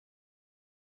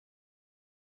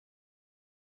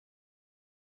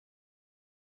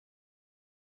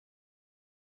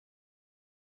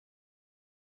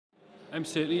I'm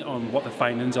certainly on what the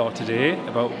findings are today.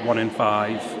 About 1 in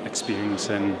 5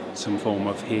 experiencing some form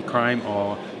of hate crime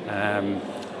or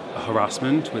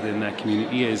harassment within their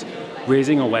community is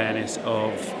raising awareness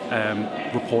of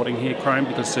reporting hate crime,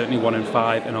 because certainly 1 in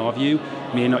 5, in our view,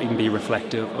 may not even be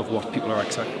reflective of what people are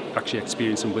actually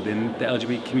experiencing within the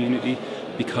LGBT community,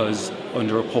 because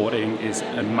underreporting is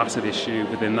a massive issue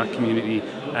within that community,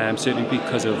 certainly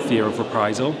because of fear of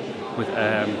reprisal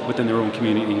within their own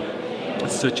community.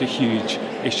 It's such a huge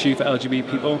issue for LGBT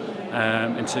people,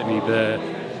 and certainly the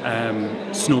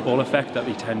snowball effect that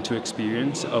they tend to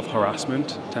experience of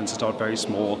harassment tends to start very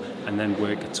small and then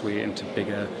work its way into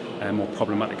bigger, more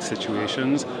problematic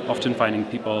situations, often finding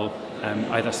people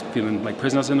either feeling like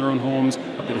prisoners in their own homes,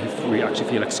 or people who actually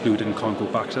feel excluded and can't go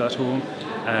back to that home.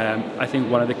 I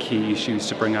think one of the key issues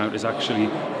to bring out is actually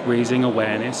raising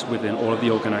awareness within all of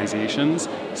the organisations,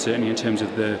 certainly in terms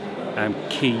of the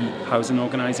key housing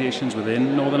organisations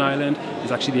within Northern Ireland,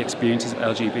 is actually the experiences of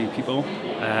LGBT people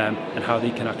and how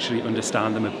they can actually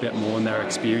understand them a bit more in their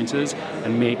experiences,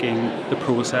 and making the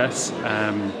process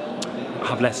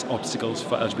have less obstacles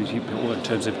for LGBT people in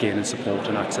terms of gaining support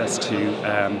and access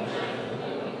to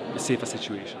safer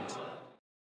situations.